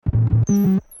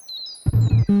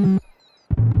Pro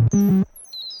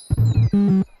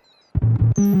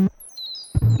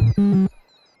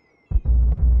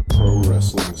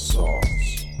Wrestling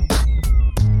Sauce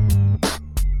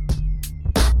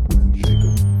with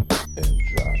Jacob and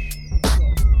Josh.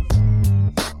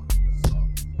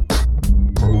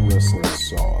 Pro Wrestling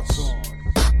Sauce.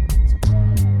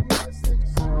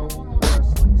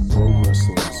 Pro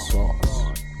Wrestling Sauce.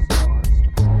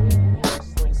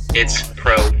 It's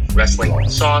Pro Wrestling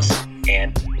Sauce,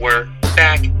 and we're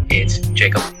back. It's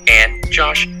Jacob and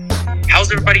Josh.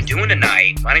 How's everybody doing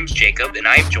tonight? My name's Jacob, and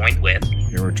I am joined with...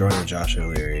 You were joined with Josh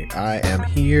O'Leary. I am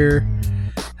here.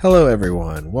 Hello,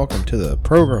 everyone. Welcome to the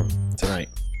program tonight.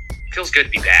 Feels good to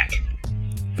be back.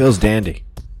 Feels dandy.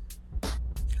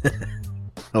 I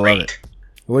love Great. it.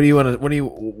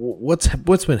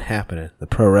 What's been happening in the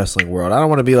pro wrestling world? I don't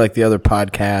want to be like the other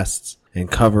podcasts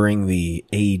and covering the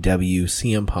AEW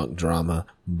CM Punk drama.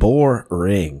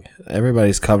 Boring.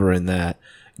 Everybody's covering that.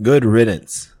 Good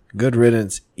riddance. Good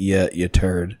riddance, you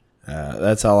turd.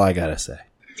 That's all I gotta say.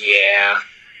 Yeah.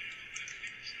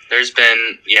 There's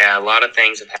been, a lot of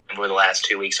things have happened over the last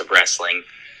 2 weeks of wrestling.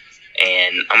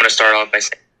 And I'm going to start off by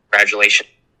saying congratulations,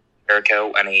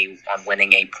 Jericho, on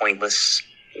winning a pointless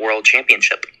world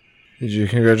championship. Did you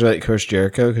congratulate Chris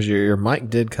Jericho? Because your mic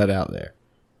did cut out there.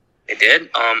 It did.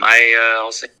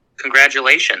 I'll say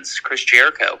congratulations, Chris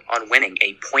Jericho, on winning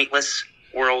a pointless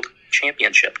world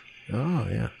championship. Oh,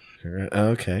 yeah.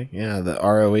 Okay. Yeah, the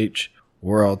ROH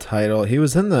world title. He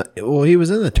was in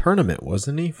the tournament,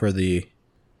 wasn't he, for the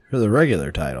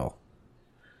regular title?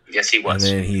 Yes, he was.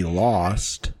 And then he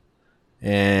lost,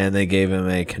 and they gave him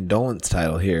a condolence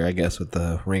title here, I guess, with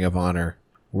the Ring of Honor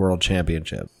World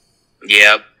Championship.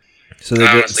 Yep. So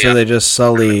they just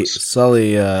sully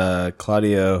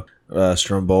Claudio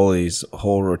Stromboli's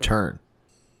whole return.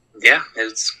 Yeah,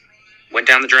 went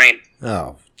down the drain.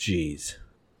 Oh, jeez.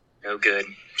 No good.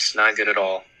 It's not good at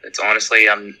all. It's honestly,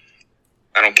 I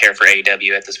don't care for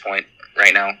AEW at this point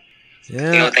right now. Yeah.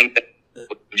 The only thing that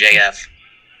JF.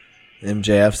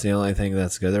 MJF's the only thing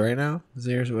that's good right now? That's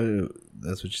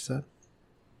what you said?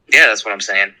 Yeah, that's what I'm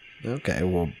saying. Okay,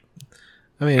 well,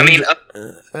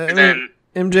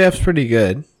 MJF's pretty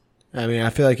good. I mean, I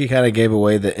feel like he kind of gave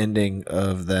away the ending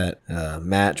of that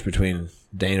match between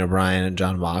Daniel Bryan and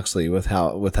Jon Moxley with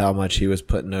how much he was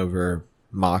putting over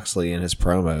Moxley in his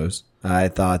promos. I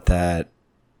thought that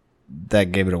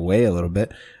gave it away a little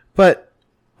bit, but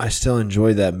I still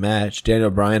enjoyed that match.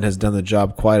 Daniel Bryan has done the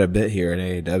job quite a bit here in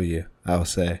AEW, I will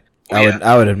say.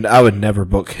 I would never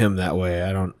book him that way.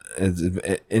 It's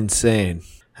insane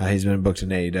how he's been booked in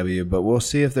AEW, but we'll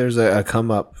see if there's a come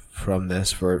up from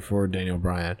this for Daniel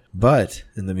Bryan. But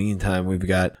in the meantime, we've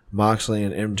got Moxley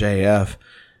and MJF,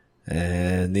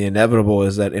 and the inevitable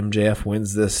is that MJF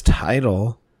wins this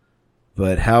title,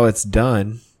 but how it's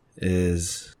done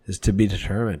is to be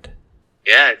determined.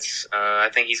 Yeah, I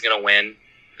think he's going to win.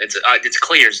 It's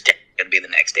clear as day he's going to be the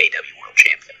next AEW World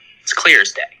Champion. It's clear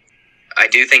as day. I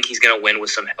do think he's going to win with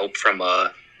some help from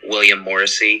William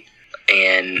Morrissey.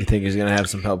 And you think he's going to have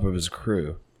some help of his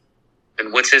crew?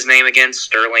 And what's his name again?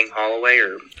 Sterling Holloway,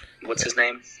 or what's his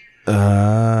name?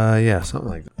 Yeah, something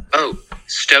like that. Oh,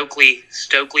 Stokely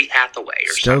Hathaway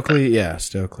or something.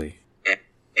 Stokely. Yeah.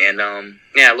 And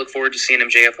I look forward to seeing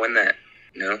MJF win that.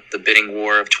 The bidding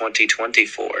war of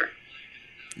 2024.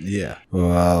 Yeah.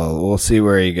 Well, we'll see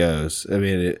where he goes. I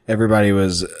mean, everybody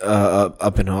was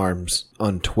up in arms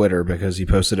on Twitter because he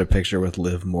posted a picture with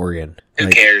Liv Morgan. Who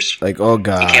cares? Like, oh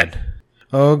God.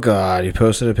 Oh God, he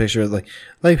posted a picture of like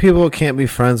people can't be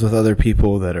friends with other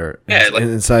people that are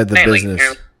inside the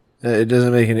business. It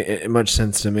doesn't make any much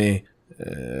sense to me.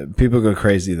 People go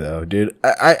crazy though, dude.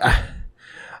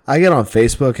 I get on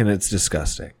Facebook and it's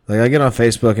disgusting. Like, I get on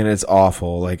Facebook and it's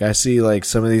awful. Like, I see like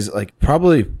some of these like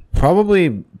probably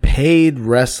paid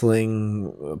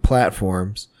wrestling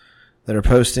platforms that are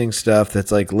posting stuff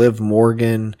that's like Liv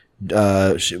Morgan.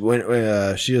 She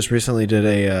just recently did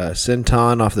a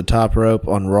senton off the top rope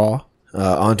on Raw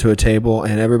onto a table,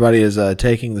 and everybody is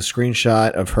taking the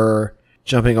screenshot of her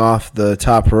jumping off the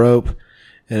top rope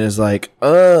and is like,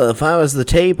 if I was the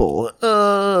table,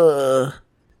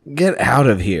 get out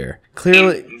of here.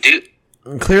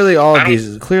 Clearly all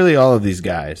of these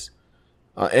guys.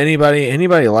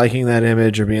 Anybody liking that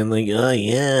image or being like, oh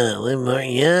yeah, Liv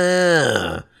Morgan,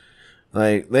 yeah.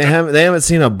 Like, they haven't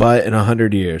seen a butt in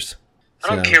 100 years.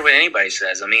 I don't care what anybody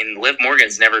says. I mean, Liv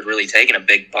Morgan's never really taken a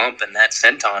big bump, and that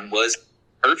senton was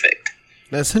perfect.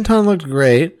 That senton looked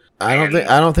great. I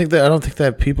don't think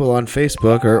that people on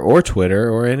Facebook or Twitter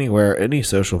or anywhere, any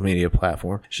social media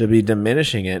platform, should be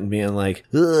diminishing it and being like,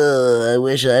 "Ugh, I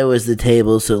wish I was the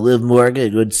table so Liv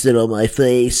Morgan would sit on my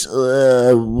face."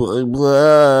 Blah,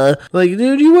 blah. Like,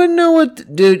 dude, you wouldn't know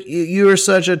what. Dude, you are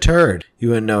such a turd. You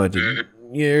wouldn't know it. Dude.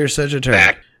 You're such a turd.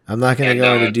 Fact. I'm not going to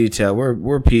go into detail.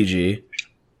 We're PG.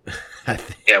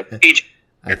 Yeah, we're PG.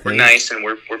 We're nice and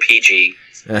we're PG.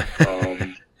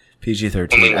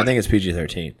 PG-13. I think it's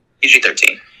PG-13.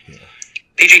 PG-13. Yeah.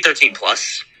 PG-13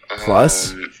 plus.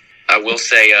 Plus? I will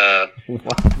say, I'm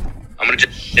gonna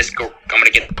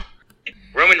get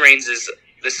Roman Reigns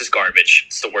this is garbage.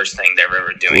 It's the worst thing they're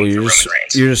ever doing for Roman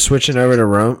Reigns. You're just switching over to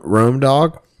Rome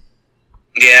Dog?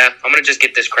 Yeah, I'm gonna just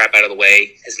get this crap out of the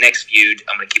way. His next feud,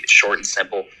 I'm gonna keep it short and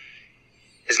simple.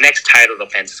 His next title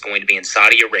defense is going to be in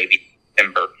Saudi Arabia,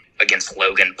 December, against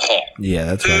Logan Paul. Yeah,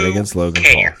 that's right, against Logan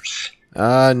cares?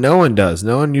 Paul. No one does.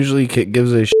 No one usually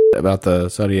gives a shit about the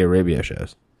Saudi Arabia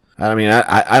shows. I mean,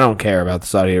 I don't care about the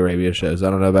Saudi Arabia shows. I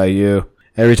don't know about you.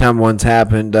 Every time one's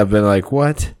happened, I've been like,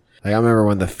 what? Like, I remember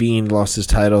when The Fiend lost his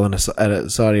title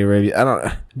at Saudi Arabia.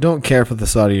 I don't care for the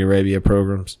Saudi Arabia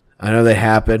programs. I know they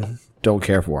happen. Don't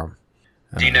care for them.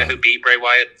 Do you know who beat Bray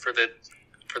Wyatt for the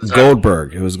title?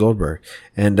 Goldberg. It was Goldberg.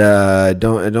 And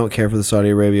don't care for the Saudi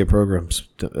Arabia programs.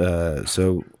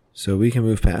 So we can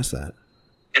move past that.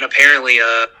 And apparently,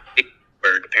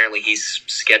 he's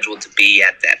scheduled to be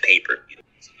at that pay-per-view.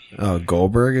 Oh,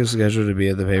 Goldberg is scheduled to be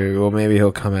at the pay-per-view. Well, maybe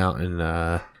he'll come out and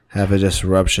have a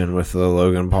disruption with the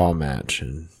Logan Paul match,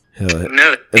 and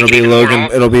it'll be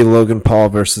Logan Paul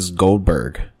versus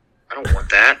Goldberg. I don't want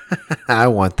that. I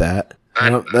want that.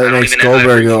 That makes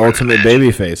Goldberg the ultimate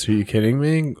babyface. Are you kidding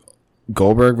me?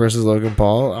 Goldberg versus Logan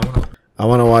Paul. I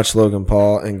want to watch Logan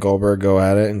Paul and Goldberg go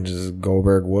at it, and just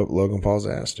Goldberg whoop Logan Paul's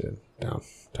ass, dude. Down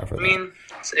for that. I mean,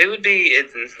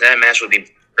 that match would be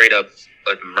straight up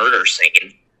a murder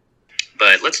scene.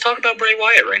 But let's talk about Bray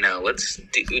Wyatt right now. What's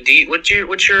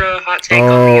your hot take on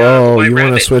the White you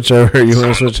want to switch over? You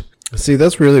want to switch? See,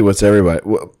 that's really what's everybody.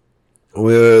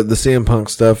 With the CM Punk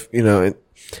stuff,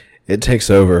 it takes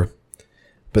over.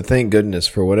 But thank goodness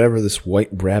for whatever this White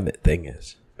Rabbit thing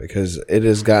is, because it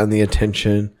has gotten the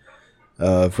attention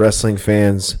of wrestling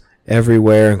fans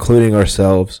everywhere, including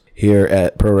ourselves here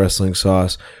at Pro Wrestling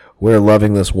Sauce. We're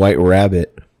loving this White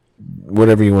Rabbit,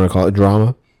 whatever you want to call it,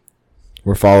 drama.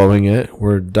 We're following it.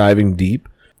 We're diving deep,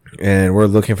 and we're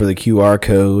looking for the QR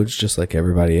codes just like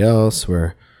everybody else.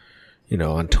 We're,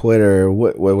 on Twitter.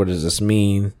 What does this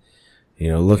mean?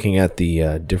 Looking at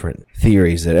the different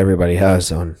theories that everybody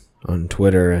has on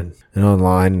Twitter and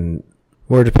online. And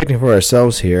we're depicting for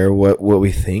ourselves here what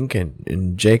we think.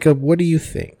 And Jacob, what do you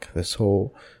think this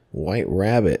whole White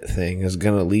Rabbit thing is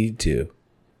going to lead to?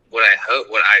 What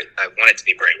I want it to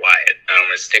be Bray Wyatt. I'm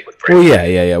going to stick with Bray Wyatt.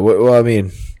 Yeah. Well, I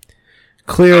mean,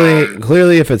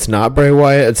 clearly, if it's not Bray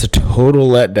Wyatt, it's a total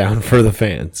letdown for the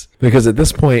fans. Because at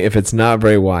this point, if it's not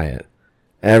Bray Wyatt,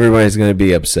 everybody's going to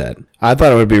be upset. I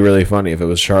thought it would be really funny if it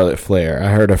was Charlotte Flair. I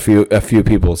heard a few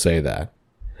people say that.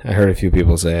 I heard a few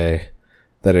people say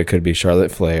that it could be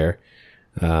Charlotte Flair.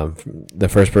 The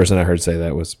first person I heard say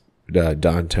that was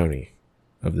Don Tony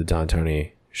of the Don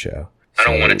Tony Show. I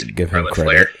don't want it to give him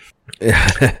credit.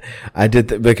 Flair. I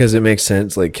did because it makes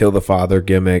sense. Like, kill the father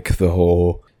gimmick, the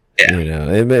whole. Yeah.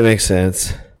 It makes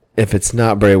sense. If it's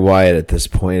not Bray Wyatt at this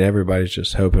point, everybody's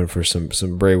just hoping for some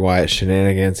Bray Wyatt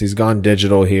shenanigans. He's gone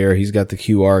digital here. He's got the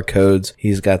QR codes.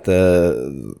 He's got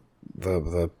the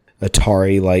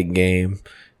Atari-like game,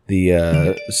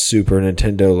 the Super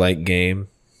Nintendo-like game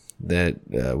that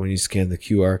when you scan the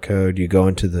QR code, you go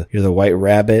into you're the White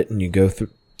Rabbit and you go through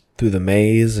the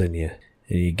maze and you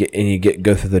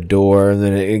go through the door, and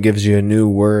then it gives you a new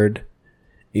word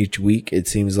each week. It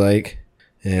seems like.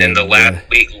 And the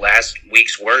last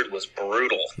week's word was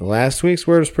brutal. The last week's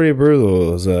word was pretty brutal.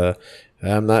 It was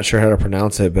I'm not sure how to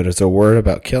pronounce it, but it's a word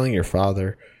about killing your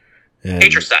father.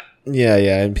 Patricide. Yeah,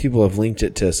 and people have linked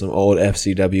it to some old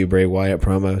FCW Bray Wyatt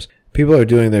promos. People are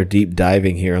doing their deep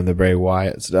diving here on the Bray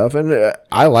Wyatt stuff, and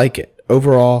I like it.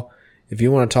 Overall, if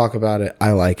you want to talk about it,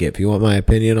 I like it. If you want my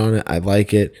opinion on it, I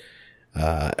like it.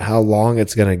 How long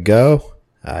it's going to go,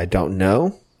 I don't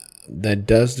know. That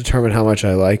does determine how much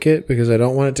I like it, because I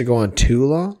don't want it to go on too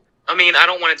long. I mean, I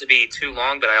don't want it to be too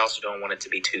long, but I also don't want it to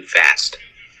be too fast.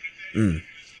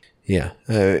 Yeah.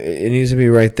 It needs to be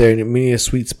right there. We need a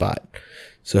sweet spot.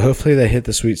 So hopefully they hit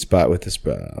the sweet spot with this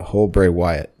whole Bray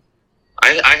Wyatt.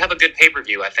 I have a good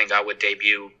pay-per-view I think I would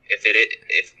debut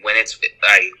when it's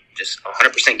I just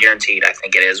 100% guaranteed I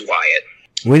think it is Wyatt.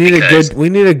 We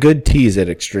need a good tease at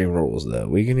Extreme Rules, though.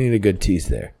 We need a good tease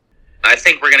there. I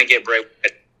think we're going to get Bray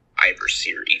Wyatt Survivor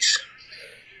Series.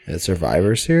 at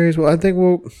Survivor Series. Well, I think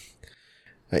we'll.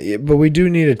 But we do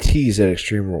need a tease at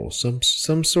Extreme Rules.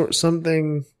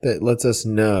 Something that lets us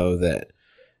know that,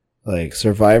 like,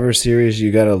 Survivor Series,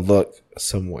 you got to look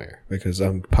somewhere because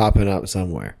I'm popping up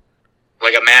somewhere.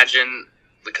 Like, imagine,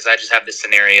 because I just have this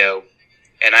scenario,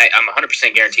 and I'm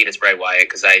 100% guaranteed it's Bray Wyatt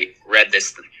because I read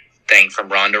this thing from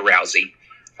Ronda Rousey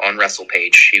on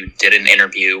WrestlePage. She did an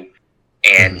interview,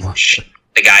 and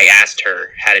the guy asked her,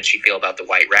 how did she feel about the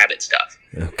White Rabbit stuff?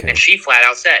 Okay. And she flat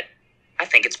out said, I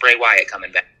think it's Bray Wyatt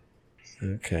coming back.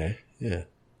 Okay, yeah.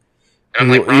 And I'm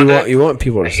like, Ronda, you want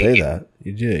people to I say hate that.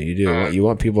 You do. You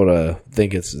want people to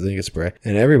think it's Bray,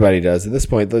 and everybody does at this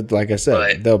point. Like I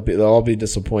said, But- they'll all be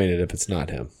disappointed if it's not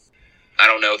him. I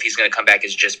don't know if he's going to come back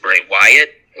as just Bray Wyatt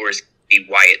or is he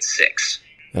Wyatt 6.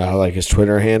 Like his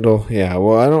Twitter handle. Yeah.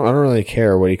 Well, I don't really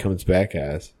care what he comes back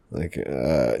as. Like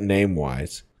name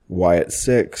wise, Wyatt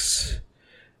 6.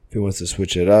 If he wants to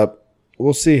switch it up,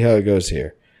 we'll see how it goes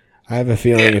here. I have a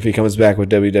feeling if he comes back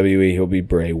with WWE, he'll be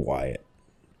Bray Wyatt.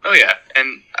 Oh, yeah.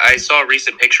 And I saw a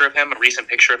recent picture of him.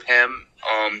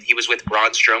 He was with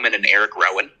Braun Strowman and Eric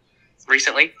Rowan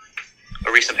recently.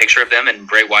 A recent picture of them, and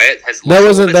Bray Wyatt has. That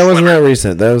wasn't that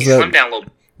recent. That was slimmed down a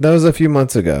little. That was a few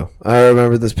months ago. I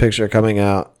remember this picture coming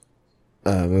out.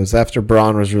 It was after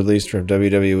Braun was released from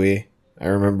WWE. I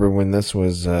remember when this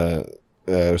was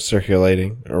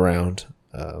circulating around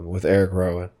with Eric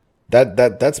Rowan.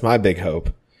 That's my big hope,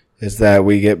 is that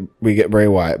we get Bray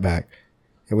Wyatt back.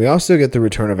 And we also get the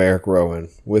return of Eric Rowan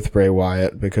with Bray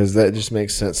Wyatt, because that just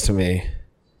makes sense to me.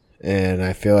 And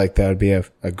I feel like that would be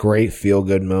a great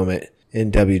feel-good moment in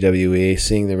WWE,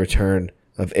 seeing the return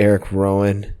of Eric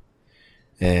Rowan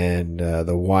and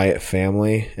the Wyatt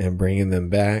family and bringing them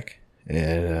back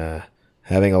and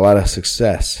having a lot of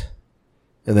success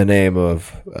in the name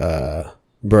of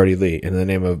Brody Lee, in the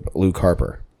name of Luke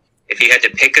Harper. If you had to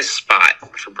pick a spot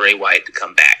for Bray Wyatt to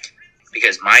come back,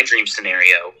 because my dream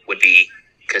scenario would be,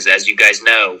 because as you guys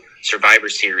know, Survivor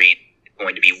Series is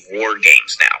going to be War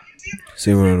Games now.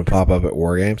 So you want him to pop up at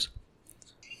War Games?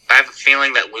 I have a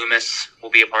feeling that Loomis will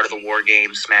be a part of the War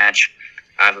Games match.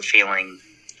 I have a feeling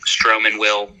Strowman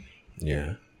will.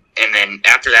 Yeah. And then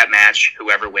after that match,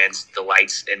 whoever wins, the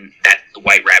lights and the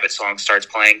White Rabbit song starts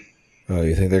playing. Oh,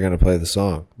 you think they're going to play the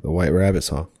song, the White Rabbit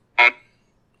song? And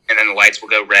then the lights will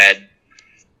go red.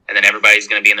 And then everybody's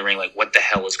going to be in the ring like, what the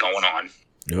hell is going on?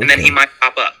 Okay. And then he might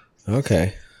pop up.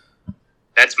 Okay.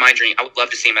 That's my dream. I would love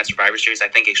to see him at Survivor Series. I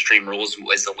think Extreme Rules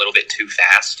was a little bit too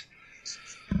fast.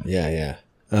 Yeah.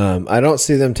 I don't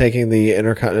see them taking the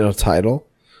Intercontinental title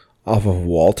off of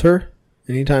Walter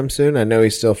anytime soon. I know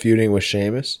he's still feuding with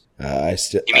Sheamus.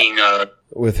 You mean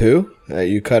with who?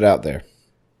 You cut out there.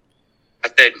 I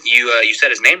said you said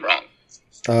his name wrong.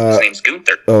 His name's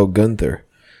Gunther. Oh, Gunther.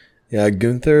 Yeah,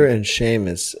 Gunther and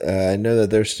Sheamus. I know that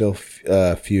they're still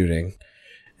feuding,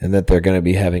 and that they're going to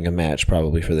be having a match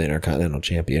probably for the Intercontinental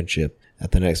Championship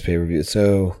at the next pay-per-view.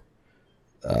 So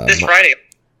This Friday.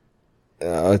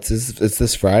 it's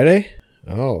this Friday?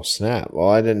 Oh, snap. Well,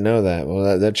 I didn't know that.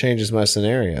 Well, that changes my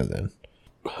scenario then.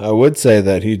 I would say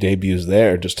that he debuts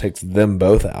there, just takes them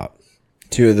both out.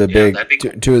 Two of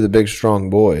the big strong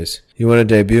boys. You want to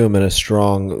debut them in a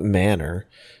strong manner,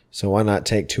 so why not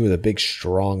take two of the big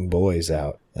strong boys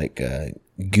out, like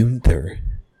Gunther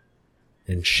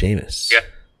and Sheamus? Yeah.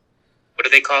 What do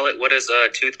they call it? What is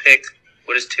Toothpick?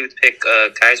 What does Toothpick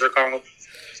Kaiser call him?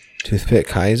 Toothpick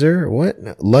Kaiser?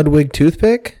 What? Ludwig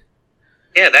Toothpick?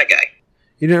 Yeah, that guy.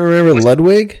 You didn't remember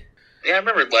Ludwig? Yeah, I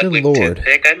remember Ludwig Lord.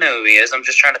 Toothpick. I know who he is. I'm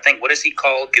just trying to think. What is he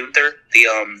called? Gunther?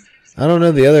 I don't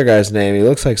know the other guy's name. He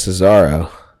looks like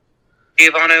Cesaro.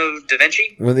 Giovanni Da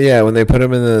Vinci? When they put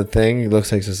him in the thing, he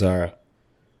looks like Cesaro.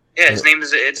 Yeah, his name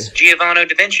is it's Giovanni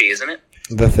Da Vinci, isn't it?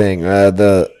 The thing, I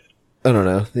don't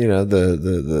know,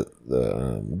 the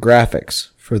graphics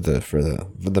for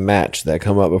the match that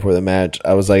come up before the match.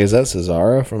 I was like, is that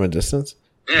Cesaro from a distance?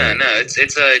 Yeah, no, it's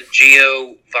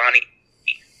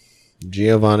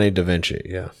Giovanni Da Vinci.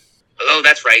 Yeah. Oh,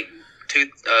 that's right.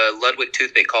 Ludwig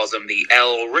Toothpick calls him the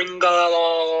El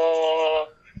Ringalo.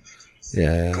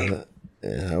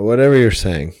 Yeah, whatever you're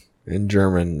saying in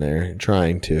German there,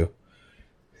 trying to.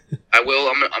 I will.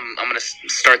 I'm going to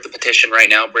start the petition right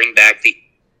now. Bring back the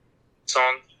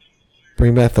song.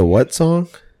 Bring back the what song?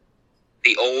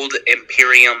 The old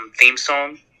Imperium theme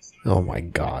song. Oh my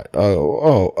God.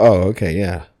 Oh, okay,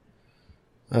 yeah.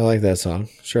 I like that song.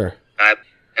 Sure.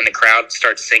 And the crowd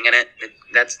starts singing it.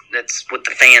 That's what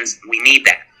the fans, we need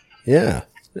that. Yeah.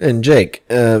 And Jake,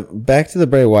 back to the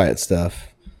Bray Wyatt stuff.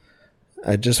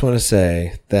 I just want to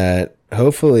say that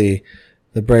hopefully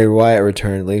the Bray Wyatt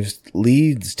return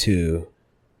leads to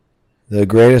the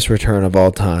greatest return of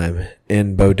all time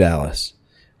in Bo Dallas.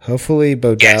 Hopefully,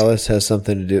 Bo Dallas has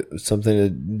something to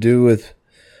do with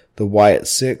the Wyatt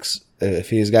Six. If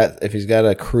he's got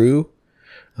a crew,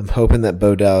 I'm hoping that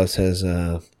Bo Dallas has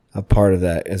a part of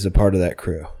that, is a part of that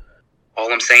crew.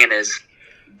 All I'm saying is,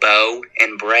 Bo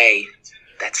and Bray.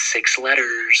 That's 6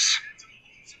 letters.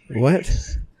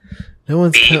 What? No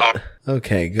one's B-R-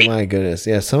 okay. My goodness,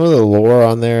 yeah. Some of the lore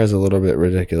on there is a little bit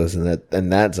ridiculous,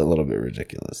 and that's a little bit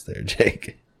ridiculous there,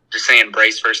 Jake. Just saying,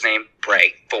 Bray's first name,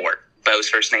 Bray. 4. Bo's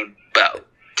first name, Bo.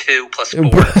 2 plus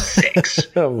 4, 6.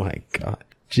 Oh my God,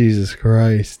 Jesus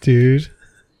Christ, dude.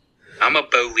 I'm a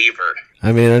Bo lever.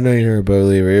 I mean, I know you're a Bo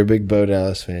lever. You're a big Bo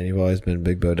Dallas fan. You've always been a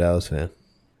big Bo Dallas fan.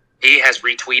 He has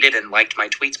retweeted and liked my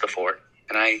tweets before,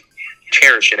 and I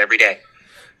cherish it every day.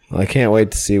 Well, I can't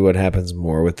wait to see what happens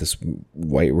more with this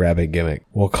White Rabbit gimmick.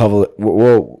 We'll cover it.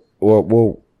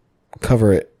 We'll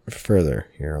cover it further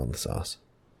here on the sauce.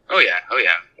 Oh yeah.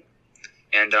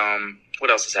 And what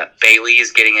else is that? Bailey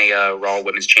is getting a Raw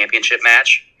Women's Championship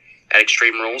match at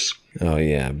Extreme Rules. Oh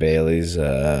yeah, Bailey's.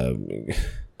 I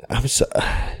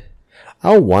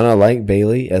want to like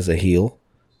Bailey as a heel.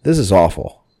 This is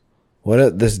awful.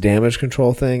 This Damage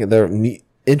Control thing? Their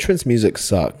entrance music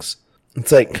sucks.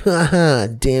 It's like, haha,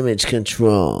 Damage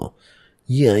Control.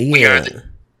 Yeah. We are the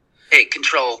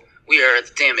Control. We are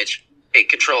the Damage. Hey,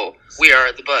 Control. We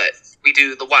are the butt. We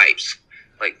do the wipes.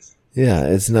 Like, yeah,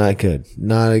 it's not good.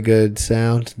 Not a good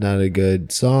sound. Not a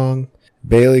good song.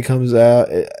 Bailey comes out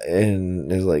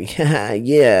and is like,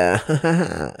 yeah.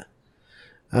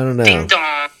 I don't know. ding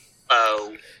dong.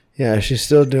 Oh. Yeah, she's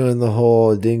still doing the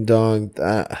whole ding dong.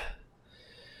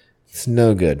 It's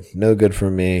no good. No good for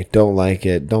me. Don't like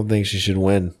it. Don't think she should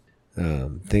win. I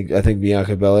think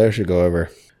Bianca Belair should go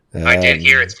over. I did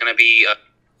hear it's going to be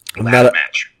a ladder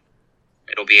match.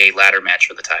 It'll be a ladder match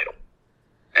for the title.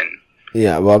 And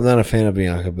yeah, well, I'm not a fan of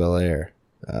Bianca Belair.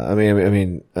 I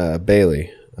mean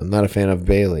Bailey. I'm not a fan of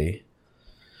Bailey.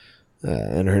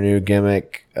 And her new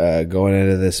gimmick going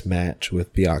into this match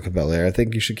with Bianca Belair. I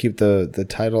think you should keep the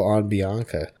title on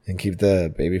Bianca and keep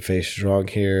the babyface strong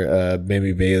here.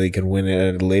 Maybe Bailey can win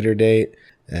it at a later date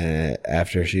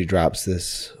after she drops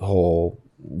this whole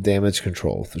Damage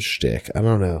Control shtick. I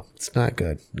don't know. It's not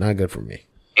good. Not good for me.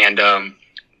 And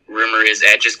rumor is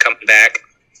Edge is coming back,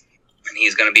 and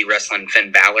he's going to be wrestling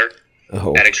Finn Balor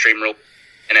at Extreme Rules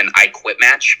in an I Quit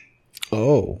match.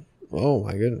 Oh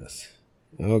my goodness.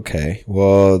 Okay,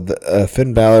 well,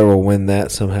 Finn Balor will win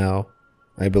that somehow,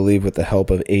 I believe, with the help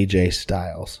of AJ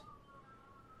Styles.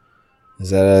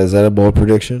 Is that a bold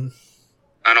prediction?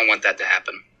 I don't want that to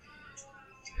happen.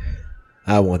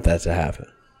 I want that to happen.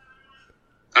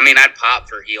 I mean, I'd pop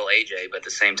for heel AJ, but at the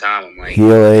same time, I'm like... Heel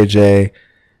AJ,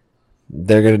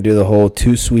 they're going to do the whole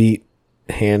too sweet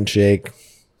handshake.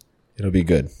 It'll be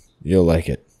good. You'll like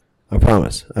it. I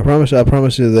promise. I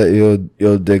promise you that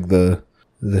you'll dig the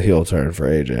heel turn for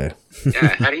AJ.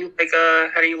 Yeah, how do you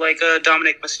like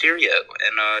Dominic Mysterio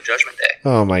in Judgment Day?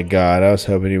 Oh my God! I was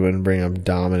hoping you wouldn't bring up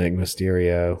Dominic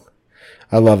Mysterio.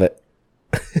 I love it.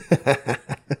 I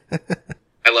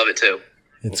love it too.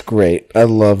 It's great. I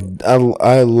love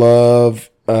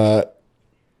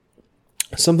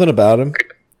something about him.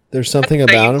 There's something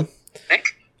about him.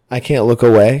 I can't look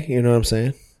away. You know what I'm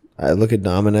saying? I look at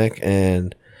Dominic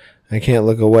and I can't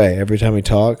look away. Every time he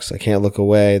talks, I can't look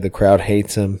away. The crowd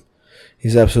hates him.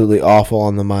 He's absolutely awful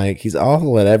on the mic. He's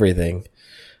awful at everything.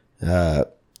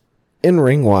 In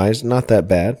ring wise, not that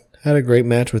bad. Had a great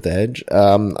match with Edge.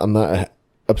 I'm not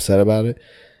upset about it.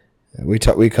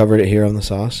 We covered it here on the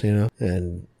sauce,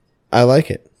 and I like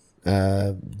it.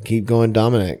 Keep going,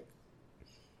 Dominic.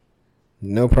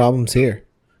 No problems here.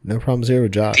 No problems here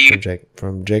with Josh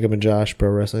from Jacob and Josh Pro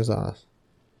Wrestling Sauce.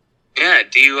 Yeah.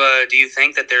 Do you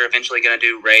think that they're eventually going to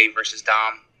do Ray versus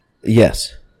Dom?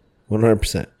 Yes,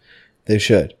 100%. They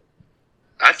should.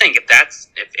 I think if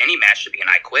any match should be an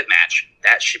I Quit match,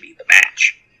 that should be the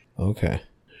match. Okay.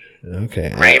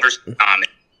 Ray versus Dom.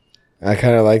 I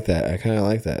kind of like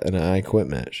that. An I Quit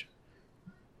match.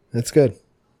 That's good.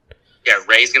 Yeah,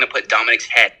 Ray's going to put Dominic's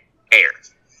head in air.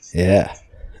 Yeah.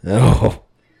 Oh.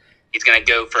 He's going to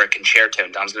go for a concerto,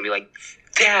 and Dom's going to be like,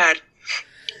 Dad,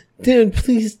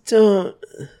 please don't.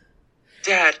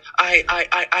 Dad,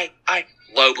 I.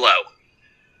 Low blow.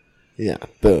 Yeah,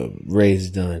 boom. Ray's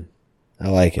done. I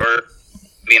like it. Or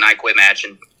be an I Quit match,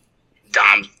 and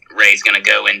Ray's going to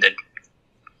go into...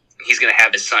 He's going to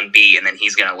have his son be, and then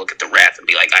he's going to look at the ref and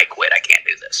be like, I quit, I can't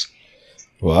do this.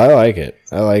 Well, I like it.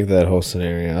 I like that whole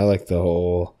scenario. I like the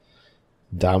whole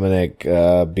Dominic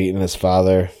beating his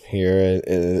father here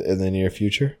in the near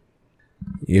future.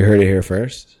 You heard it here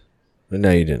first? But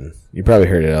no, you didn't. You probably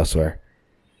heard it elsewhere.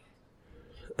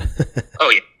 Oh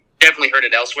yeah, definitely heard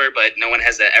it elsewhere, but no one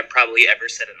has probably ever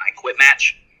said an I quit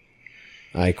match.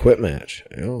 I quit match.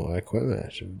 Oh, I quit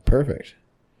match. Perfect.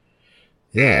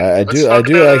 Yeah, I Let's do talk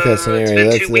like that It's scenario. been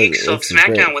That's 2 weeks of that's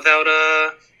SmackDown great. without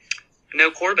no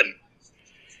Corbin.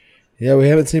 Yeah, we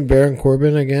haven't seen Baron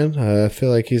Corbin again. I feel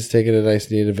like he's taking a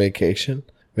nice needed vacation.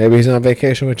 Maybe he's on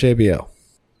vacation with JBL.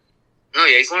 Oh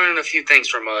yeah, he's learning a few things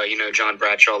from John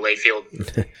Bradshaw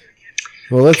Layfield.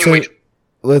 Well, let's Can't wait.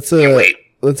 Can't wait.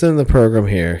 let's end the program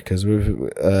here because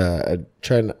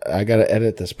I got to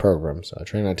edit this program, so I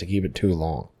try not to keep it too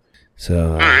long.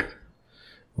 So All right,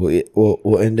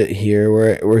 we'll end it here.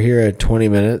 We're here at 20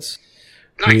 minutes.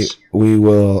 nice. We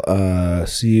will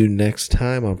see you next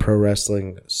time on Pro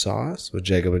Wrestling Sauce with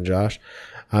Jacob and Josh.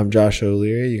 I'm Josh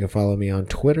O'Leary. You can follow me on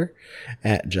Twitter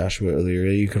at Joshua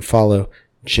O'Leary. You can follow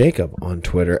Jacob on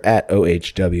Twitter at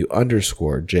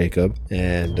OHW_Jacob.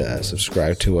 And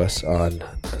subscribe to us on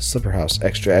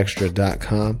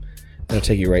slipperhouseextraextra.com. That'll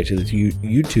take you right to the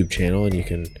YouTube channel, and you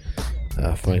can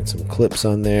find some clips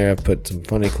on there. I put some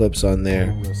funny clips on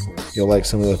there. You'll like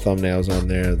some of the thumbnails on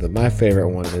there. My favorite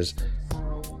one is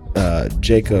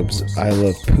Jacob's I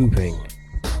Love Pooping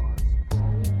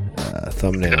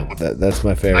thumbnail. That's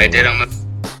my favorite. I did one. almost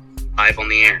live on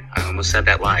the air. I almost said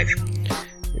that live.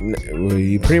 Well,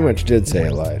 you pretty much did say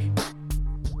it live.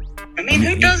 I mean,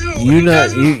 who doesn't? You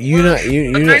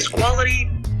Nice quality.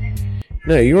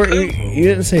 No, you weren't. You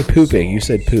didn't say pooping. You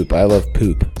said poop. I love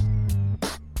poop.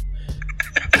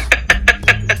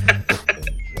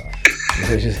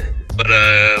 But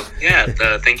yeah.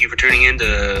 Thank you for tuning in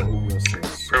to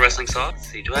Pro Wrestling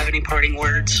Sauce. Do I have any parting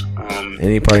words?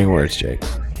 Any parting words, Jake?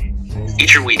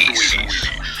 Eat your Wheaties.